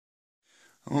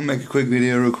I'm gonna make a quick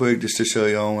video real quick just to show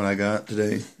y'all what I got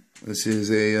today. This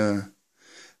is a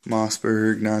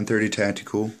Mossberg 930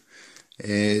 Tactical.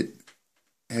 It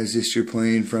has just your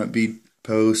plain front bead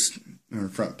post, or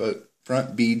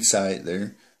front bead sight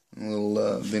there. A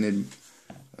little vented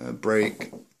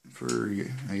brake for,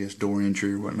 I guess, door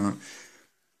entry or whatnot.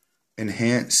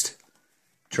 Enhanced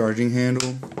charging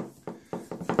handle.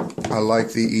 I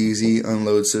like the easy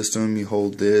unload system. You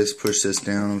hold this, push this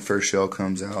down, first shell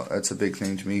comes out. That's a big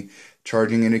thing to me.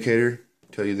 Charging indicator,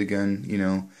 tell you the gun,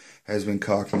 has been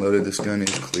cocked and loaded. This gun is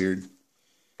cleared.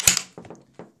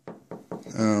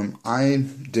 I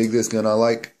dig this gun. I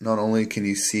like, not only can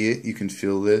you see it, you can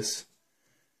feel this,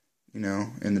 in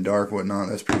the dark, whatnot.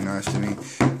 That's pretty nice to me.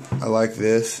 I like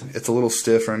this. It's a little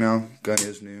stiff right now. Gun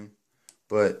is new.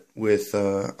 But with,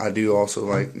 I do also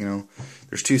like,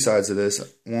 there's two sides of this.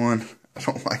 One, I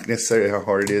don't like necessarily how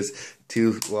hard it is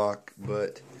to lock,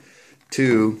 but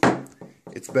two,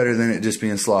 it's better than it just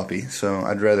being sloppy. So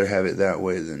I'd rather have it that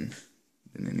way than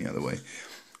any other way.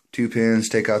 2 pins,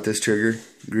 take out this trigger,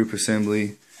 group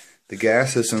assembly. The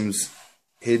gas system's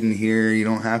hidden here. You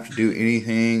don't have to do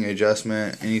anything,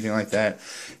 adjustment, anything like that.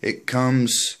 It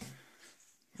comes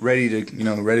ready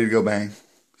to, ready to go bang.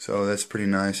 So that's pretty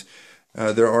nice.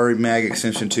 There are mag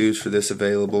extension tubes for this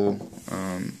available.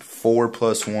 4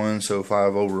 plus 1, so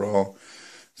 5 overall.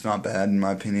 It's not bad in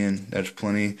my opinion. That's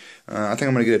plenty. I think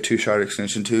I'm going to get a 2-shot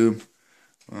extension tube,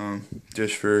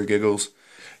 just for giggles.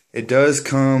 It does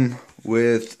come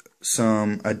with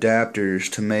some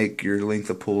adapters to make your length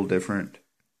of pull different.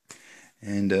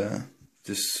 And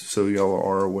just so y'all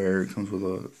are aware, it comes with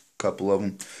a couple of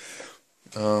them.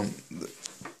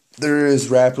 There is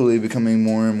rapidly becoming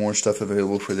more and more stuff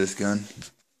available for this gun.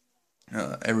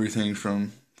 Everything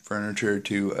from furniture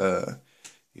to,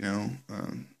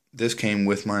 this came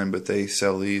with mine, but they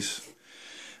sell these.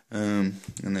 And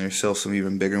they sell some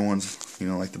even bigger ones,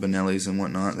 like the Benellis and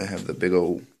whatnot. They have the big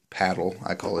old paddle,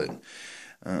 I call it.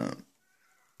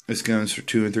 This gun's for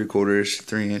 2 3/4,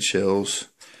 3-inch shells.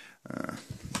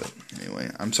 But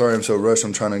anyway, I'm sorry I'm so rushed.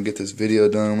 I'm trying to get this video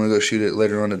done. I'm going to go shoot it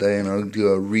later on today, and I'll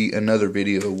do another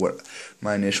video of what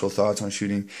my initial thoughts on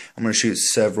shooting. I'm going to shoot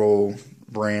several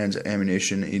brands of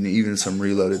ammunition and even some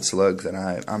reloaded slugs that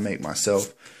I make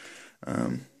myself.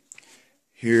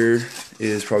 Here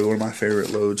is probably one of my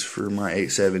favorite loads for my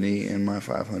 870 and my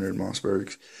 500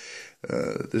 Mossbergs.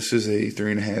 This is a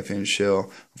 3.5-inch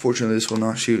shell. Unfortunately, this will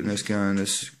not shoot in this gun.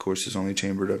 This, of course, is only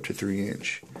chambered up to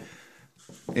 3-inch.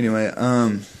 Anyway,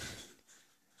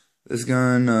 this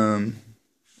gun,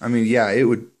 I mean, yeah, it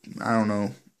would, I don't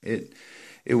know, it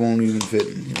won't even fit,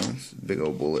 it's a big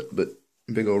old bullet, but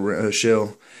big old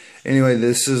shell. Anyway,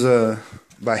 this is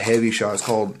by Heavy Shot. It's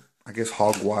called, I guess,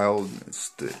 Hog Wild.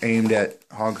 It's aimed at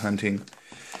hog hunting.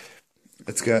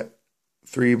 It's got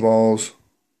 3 balls,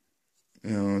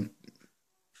 and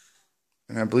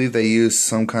I believe they use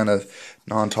some kind of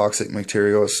non-toxic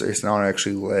material. It's not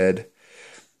actually lead.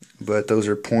 But those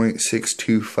are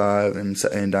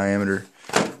 .625 in diameter.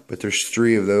 But there's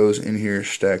 3 of those in here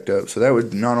stacked up. So that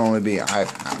would not only be, I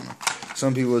don't know.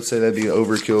 Some people would say that'd be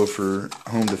overkill for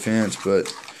home defense, but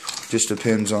it just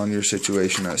depends on your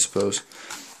situation, I suppose.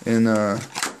 And I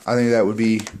think that would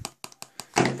be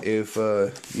if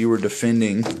you were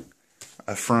defending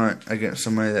a front against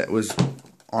somebody that was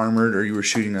armored, or you were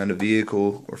shooting at a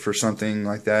vehicle or for something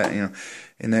like that,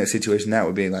 in that situation, that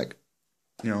would be like,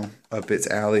 up its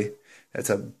alley.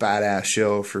 That's a badass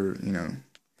shell for,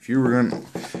 if you were going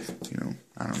to,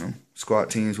 I don't know, squat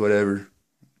teams, whatever.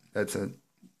 That's a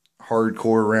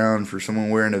hardcore round for someone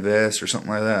wearing a vest or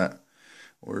something like that.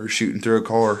 Or shooting through a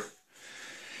car.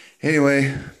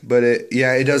 Anyway, but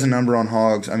it does a number on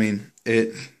hogs. I mean,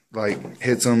 it,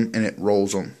 hits them and it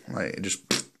rolls them. They just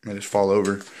fall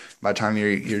over. By the time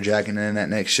you're jacking in that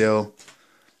next shell,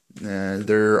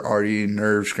 they're already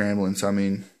nerve scrambling. So, I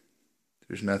mean,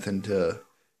 there's nothing to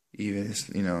even,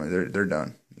 they're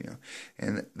done,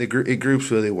 and it groups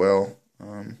really well.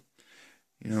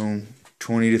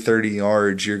 20 to 30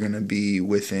 yards, you're going to be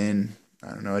within,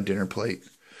 I don't know, a dinner plate.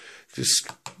 Just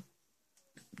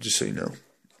so you know.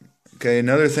 Okay,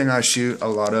 another thing I shoot a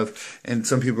lot of, and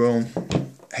some people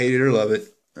hate it or love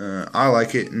it. I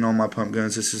like it in all my pump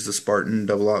guns. This is the Spartan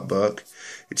double-aught buck.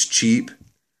 It's cheap.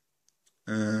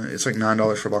 It's like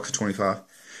 $9 for a box of 25,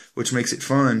 which makes it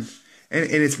fun. And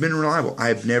it's been reliable.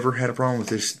 I've never had a problem with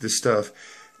this stuff.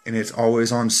 And it's always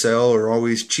on sale or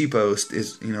always cheapos.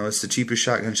 It's the cheapest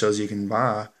shotgun shells you can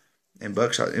buy. And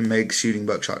buckshot, it makes shooting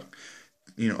buckshot,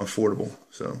 affordable.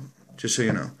 So, just so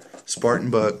you know. Spartan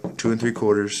buck, 2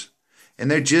 3/4. And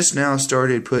they just now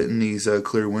started putting these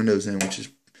clear windows in, which is,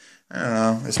 I don't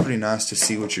know. It's pretty nice to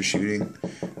see what you're shooting,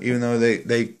 even though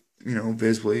they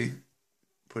visibly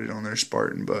put it on their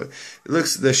Spartan. But it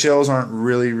looks, the shells aren't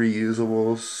really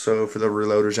reusable. So for the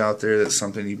reloaders out there, that's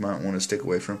something you might want to stick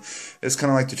away from. It's kind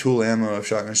of like the tool ammo of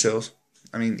shotgun shells.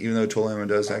 I mean, even though tool ammo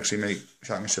does actually make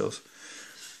shotgun shells.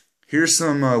 Here's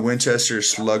some Winchester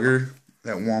Slugger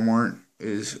that Walmart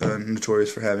is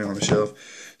notorious for having on the shelf.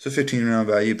 It's a 15 round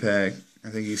value pack. I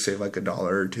think you save like $1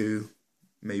 or $2,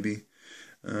 maybe.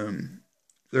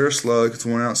 They're a slug. It's a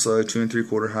 1 ounce slug, 2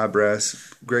 3/4 high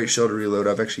brass. Great shell to reload.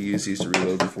 I've actually used these to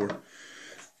reload before.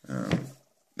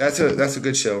 That's a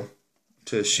good shell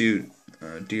to shoot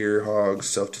deer, hogs,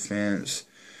 self-defense,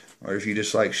 or if you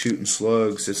just like shooting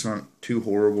slugs. It's not too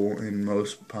horrible in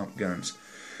most pump guns.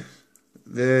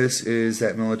 This is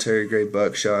that military grade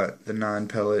buckshot, the 9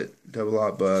 pellet double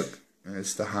aught buck. And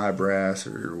it's the high brass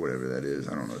or whatever that is.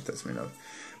 I don't know what that's made of,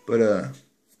 but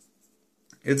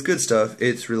it's good stuff.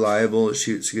 It's reliable. It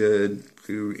shoots good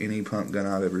through any pump gun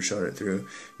I've ever shot it through.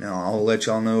 Now I'll let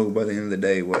y'all know by the end of the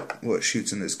day what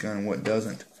shoots in this gun and what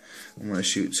doesn't. I'm going to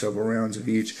shoot several rounds of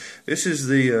each. This is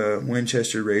the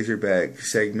Winchester Razorback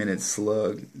segmented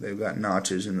slug. They've got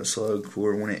notches in the slug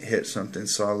for when it hits something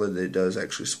solid, it does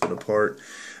actually split apart.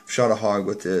 I've shot a hog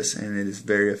with this, and it is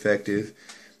very effective.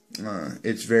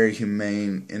 It's very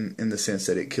humane in the sense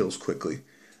that it kills quickly.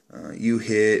 You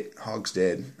hit, hog's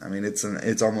dead. I mean,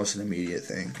 it's almost an immediate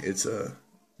thing. It's a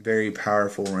very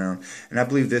powerful round, and I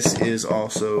believe this is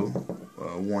also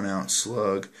a 1 ounce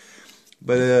slug.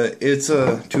 But it's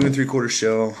a 2 3/4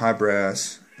 shell, high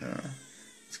brass.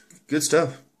 Good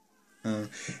stuff.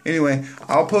 Anyway,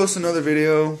 I'll post another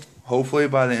video, hopefully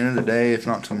by the end of the day, if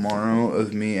not tomorrow,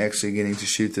 of me actually getting to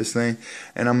shoot this thing.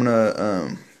 And I'm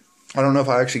gonna, I don't know if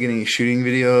I actually get any shooting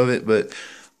video of it, but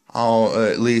I'll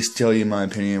at least tell you my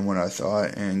opinion, what I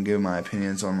thought, and give my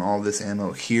opinions on all this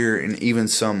ammo here, and even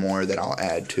some more that I'll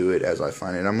add to it as I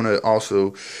find it. I'm going to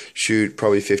also shoot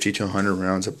probably 50 to 100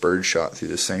 rounds of birdshot through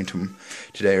this thing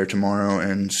today or tomorrow,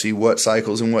 and see what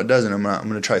cycles and what doesn't. I'm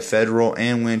going to try Federal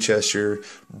and Winchester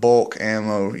bulk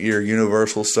ammo, your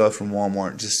universal stuff from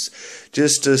Walmart,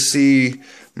 just to see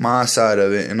my side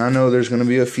of it. And I know there's going to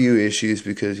be a few issues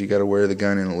because you got to wear the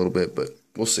gun in a little bit, but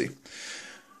we'll see.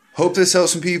 Hope this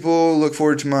helps some people. Look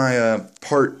forward to my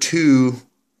part 2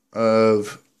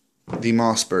 of the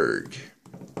Mossberg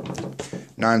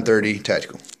 930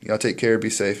 Tactical. Y'all take care. Be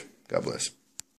safe. God bless.